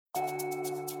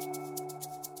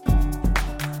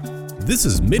This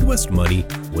is Midwest Money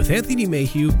with Anthony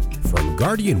Mayhew from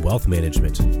Guardian Wealth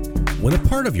Management. When a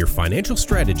part of your financial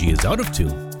strategy is out of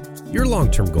tune, your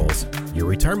long-term goals, your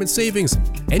retirement savings,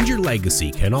 and your legacy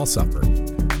can all suffer.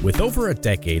 With over a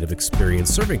decade of experience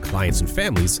serving clients and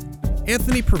families,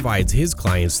 Anthony provides his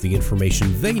clients the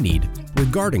information they need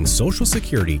regarding Social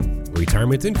Security,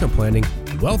 retirement income planning,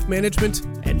 wealth management,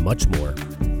 and much more.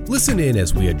 Listen in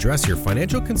as we address your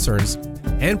financial concerns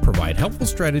and provide helpful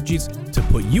strategies to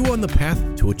put you on the path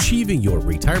to achieving your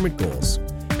retirement goals.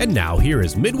 And now here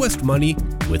is Midwest Money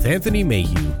with Anthony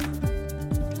Mayhew.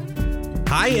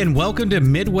 Hi, and welcome to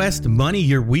Midwest Money,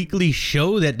 your weekly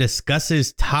show that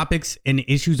discusses topics and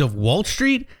issues of Wall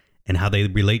Street and how they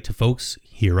relate to folks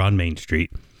here on Main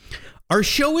Street. Our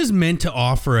show is meant to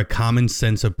offer a common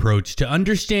sense approach to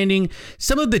understanding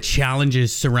some of the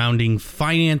challenges surrounding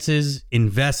finances,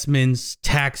 investments,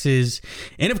 taxes,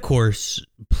 and of course,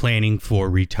 planning for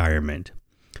retirement.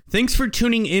 Thanks for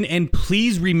tuning in, and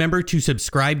please remember to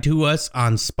subscribe to us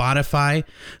on Spotify,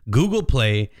 Google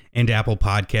Play, and Apple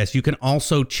Podcasts. You can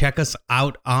also check us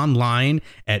out online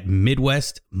at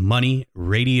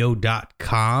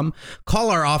MidwestMoneyRadio.com. Call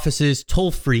our offices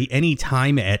toll-free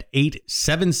anytime at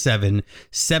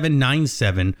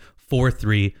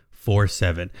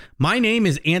 877-797-4347. My name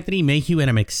is Anthony Mayhew, and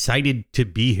I'm excited to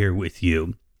be here with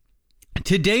you.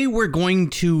 Today, we're going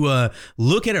to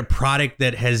look at a product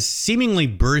that has seemingly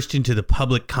burst into the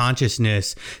public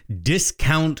consciousness: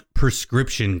 discount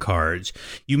prescription cards.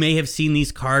 You may have seen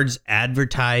these cards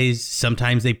advertised.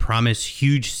 Sometimes they promise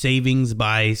huge savings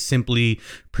by simply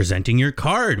presenting your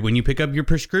card when you pick up your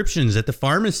prescriptions at the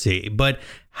pharmacy. But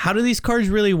how do these cards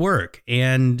really work?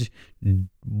 And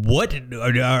what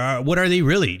are they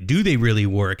really? Do they really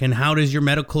work? And how does your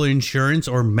medical insurance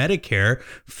or Medicare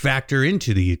factor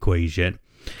into the equation?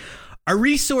 Our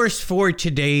resource for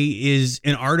today is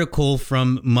an article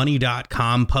from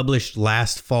money.com published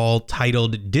last fall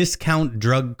titled "Discount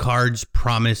Drug Cards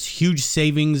Promise Huge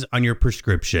Savings on Your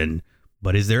Prescription,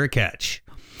 But Is There a Catch?"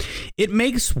 It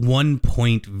makes one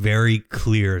point very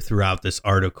clear throughout this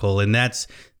article, and that's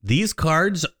these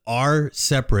cards are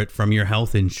separate from your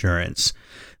health insurance.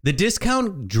 The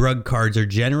discount drug cards are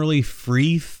generally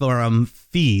free from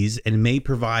fees and may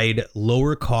provide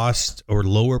lower costs or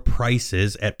lower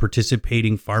prices at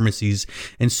participating pharmacies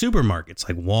and supermarkets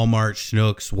like Walmart,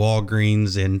 Schnucks,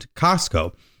 Walgreens, and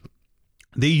Costco.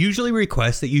 They usually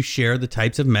request that you share the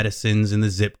types of medicines and the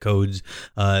zip codes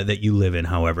that you live in.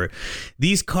 However,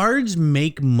 these cards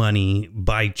make money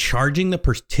by charging the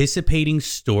participating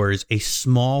stores a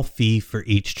small fee for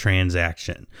each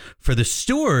transaction. For the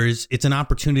stores, it's an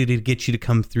opportunity to get you to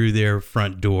come through their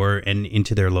front door and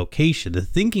into their location. The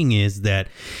thinking is that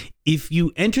if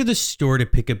you enter the store to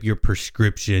pick up your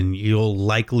prescription, you'll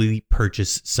likely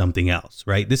purchase something else,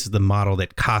 right? This is the model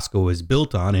that Costco is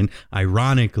built on. And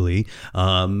ironically,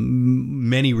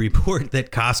 many report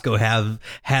that Costco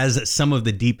has some of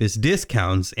the deepest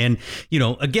discounts. And,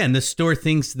 again, the store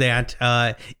thinks that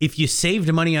if you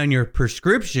saved money on your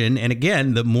prescription, and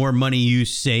again, the more money you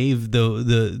save,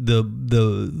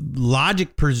 the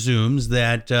logic presumes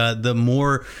that the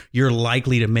more you're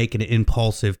likely to make an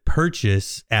impulsive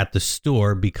purchase at the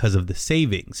store because of the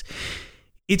savings.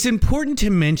 It's important to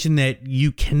mention that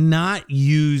you cannot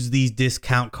use these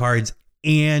discount cards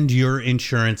and your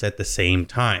insurance at the same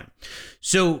time.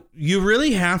 So you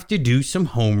really have to do some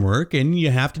homework, and you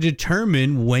have to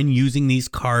determine when using these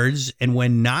cards and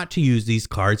when not to use these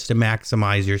cards to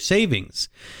maximize your savings.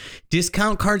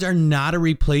 Discount cards are not a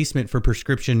replacement for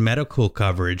prescription medical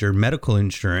coverage or medical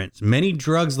insurance. Many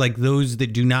drugs, like those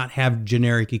that do not have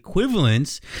generic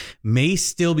equivalents, may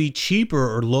still be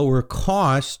cheaper or lower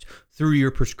cost through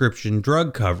your prescription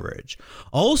drug coverage.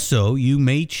 Also, you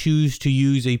may choose to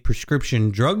use a prescription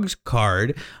drugs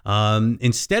card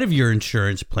instead of your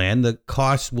insurance plan. The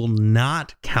cost will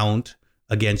not count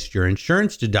against your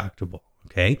insurance deductible.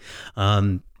 Okay.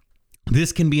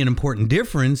 This can be an important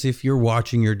difference if you're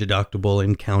watching your deductible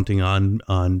and counting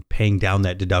on paying down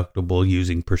that deductible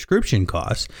using prescription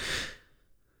costs.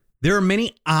 There are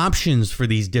many options for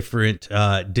these different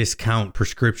discount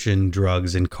prescription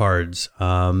drugs and cards.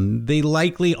 They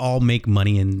likely all make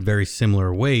money in very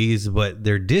similar ways, but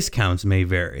their discounts may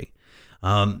vary.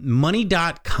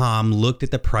 Money.com looked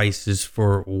at the prices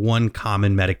for one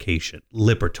common medication,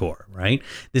 Lipitor, right?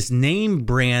 This name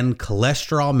brand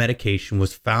cholesterol medication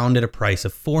was found at a price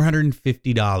of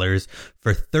 $450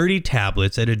 for 30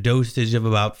 tablets at a dosage of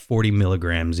about 40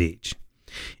 milligrams each.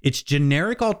 Its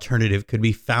generic alternative could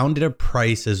be found at a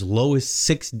price as low as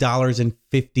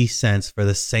 $6.50 for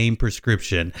the same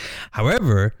prescription.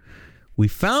 However, We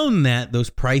found that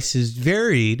those prices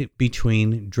varied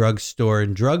between drugstore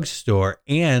and drugstore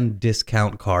and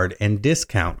discount card and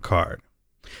discount card.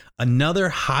 Another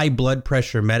high blood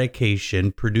pressure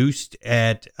medication produced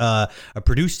a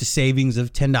savings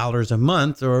of $10 a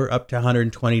month or up to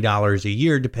 $120 a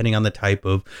year, depending on the type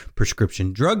of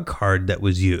prescription drug card that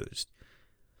was used.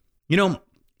 You know,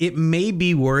 it may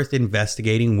be worth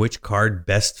investigating which card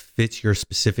best fits your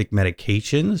specific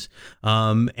medications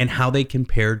and how they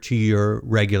compare to your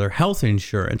regular health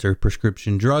insurance or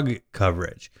prescription drug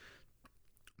coverage.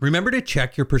 Remember to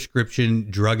check your prescription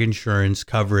drug insurance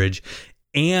coverage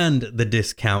and the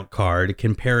discount card,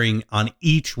 comparing on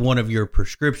each one of your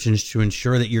prescriptions to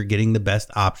ensure that you're getting the best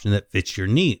option that fits your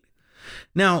need.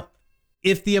 Now,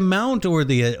 if the amount or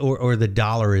the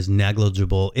dollar is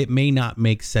negligible, it may not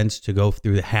make sense to go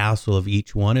through the hassle of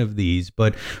each one of these.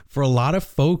 But for a lot of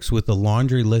folks with a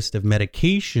laundry list of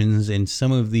medications and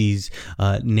some of these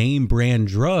name brand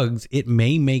drugs, it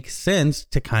may make sense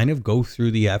to kind of go through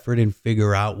the effort and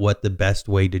figure out what the best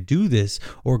way to do this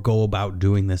or go about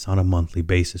doing this on a monthly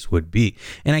basis would be.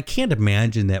 And I can't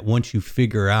imagine that once you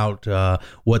figure out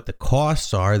what the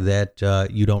costs are, that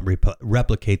you don't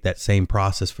replicate that same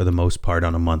process for the most part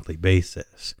on a monthly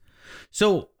basis.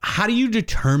 So how do you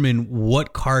determine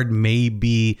what card may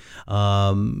be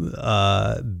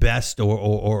best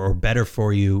or better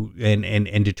for you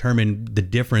and determine the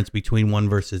difference between one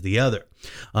versus the other?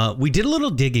 We did a little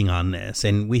digging on this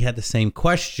and we had the same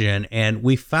question, and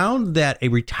we found that a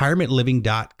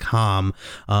retirementliving.com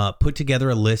put together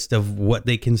a list of what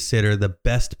they consider the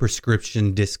best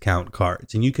prescription discount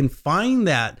cards. And you can find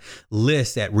that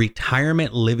list at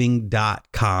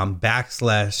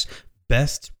retirementliving.com/best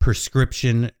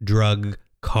prescription drug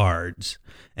cards.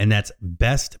 And that's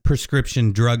best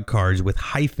prescription drug cards with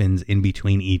hyphens in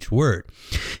between each word.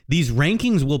 These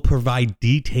rankings will provide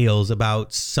details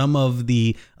about some of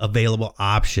the available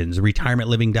options.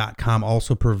 Retirementliving.com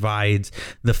also provides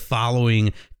the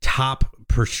following top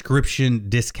prescription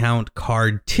discount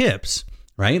card tips,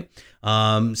 right?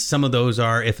 Some of those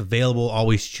are, if available,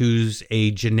 always choose a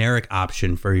generic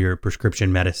option for your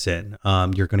prescription medicine.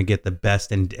 You're going to get the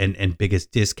best and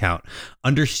biggest discount.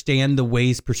 Understand the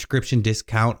ways prescription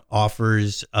discount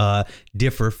offers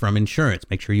differ from insurance.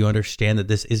 Make sure you understand that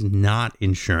this is not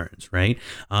insurance, right?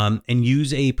 And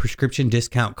use a prescription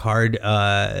discount card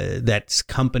that's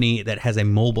company that has a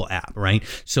mobile app, right?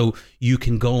 So you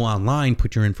can go online,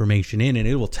 put your information in, and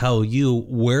it will tell you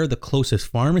where the closest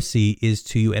pharmacy is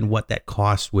to you and what that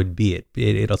cost would be.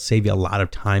 It'll save you a lot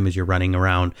of time as you're running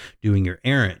around doing your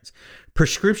errands.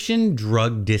 Prescription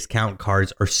drug discount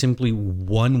cards are simply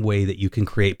one way that you can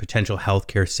create potential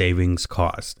healthcare savings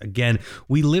costs. Again,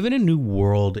 we live in a new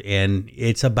world and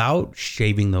it's about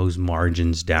shaving those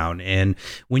margins down. And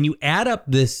when you add up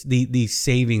these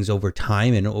savings over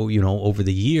time and over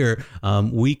the year,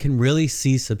 we can really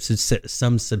see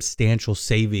some substantial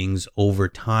savings over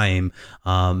time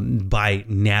by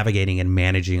navigating and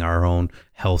managing our own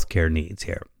healthcare needs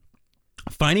here.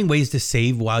 Finding ways to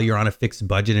save while you're on a fixed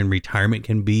budget in retirement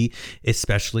can be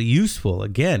especially useful.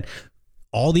 Again,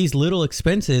 all these little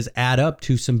expenses add up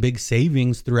to some big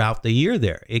savings throughout the year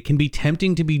there. It can be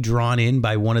tempting to be drawn in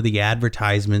by one of the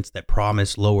advertisements that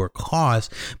promise lower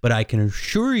costs, but I can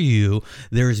assure you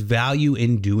there's value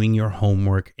in doing your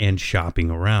homework and shopping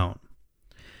around.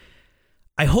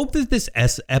 I hope that this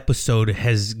episode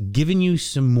has given you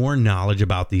some more knowledge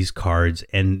about these cards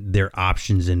and their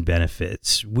options and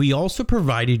benefits. We also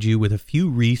provided you with a few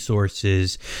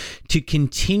resources to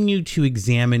continue to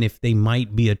examine if they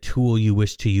might be a tool you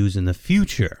wish to use in the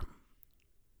future.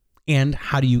 And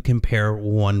how do you compare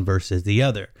one versus the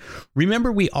other?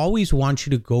 Remember, we always want you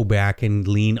to go back and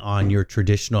lean on your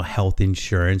traditional health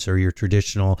insurance or your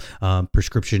traditional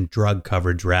prescription drug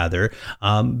coverage rather.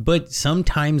 But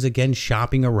sometimes, again,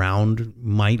 shopping around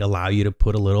might allow you to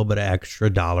put a little bit of extra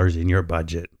dollars in your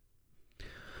budget.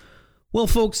 Well,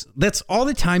 folks, that's all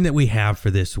the time that we have for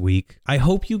this week. I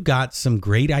hope you got some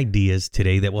great ideas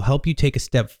today that will help you take a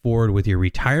step forward with your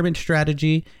retirement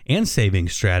strategy and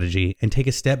savings strategy and take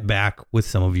a step back with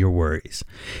some of your worries.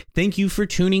 Thank you for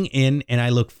tuning in, and I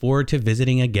look forward to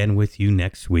visiting again with you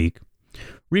next week.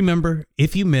 Remember,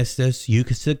 if you missed us, you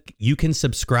can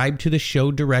subscribe to the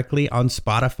show directly on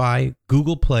Spotify,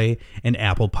 Google Play, and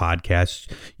Apple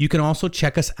Podcasts. You can also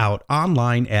check us out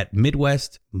online at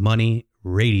MidwestMoneyRadio.com.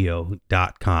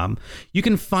 You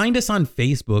can find us on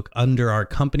Facebook under our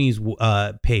company's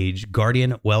page,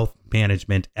 Guardian Wealth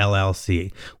Management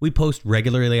LLC. We post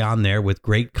regularly on there with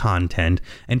great content,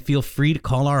 and feel free to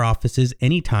call our offices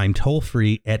anytime toll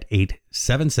free at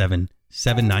 877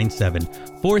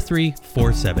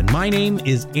 877-434-4347. My name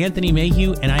is Anthony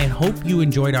Mayhew, and I hope you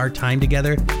enjoyed our time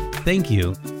together. Thank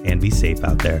you, and be safe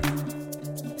out there.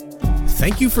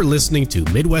 Thank you for listening to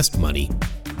Midwest Money.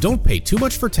 Don't pay too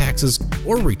much for taxes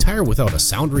or retire without a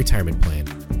sound retirement plan.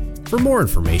 For more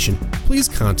information, please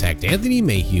contact Anthony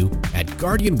Mayhew at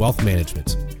Guardian Wealth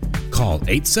Management. Call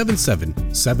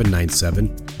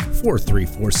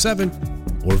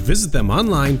 877-797-4347 or visit them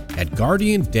online at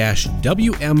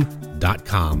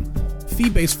guardian-wm.com.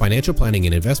 Fee-based financial planning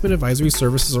and investment advisory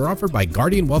services are offered by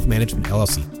Guardian Wealth Management,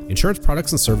 LLC. Insurance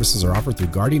products and services are offered through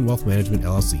Guardian Wealth Management,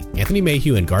 LLC. Anthony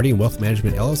Mayhew and Guardian Wealth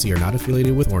Management, LLC are not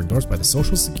affiliated with or endorsed by the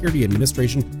Social Security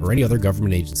Administration or any other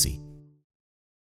government agency.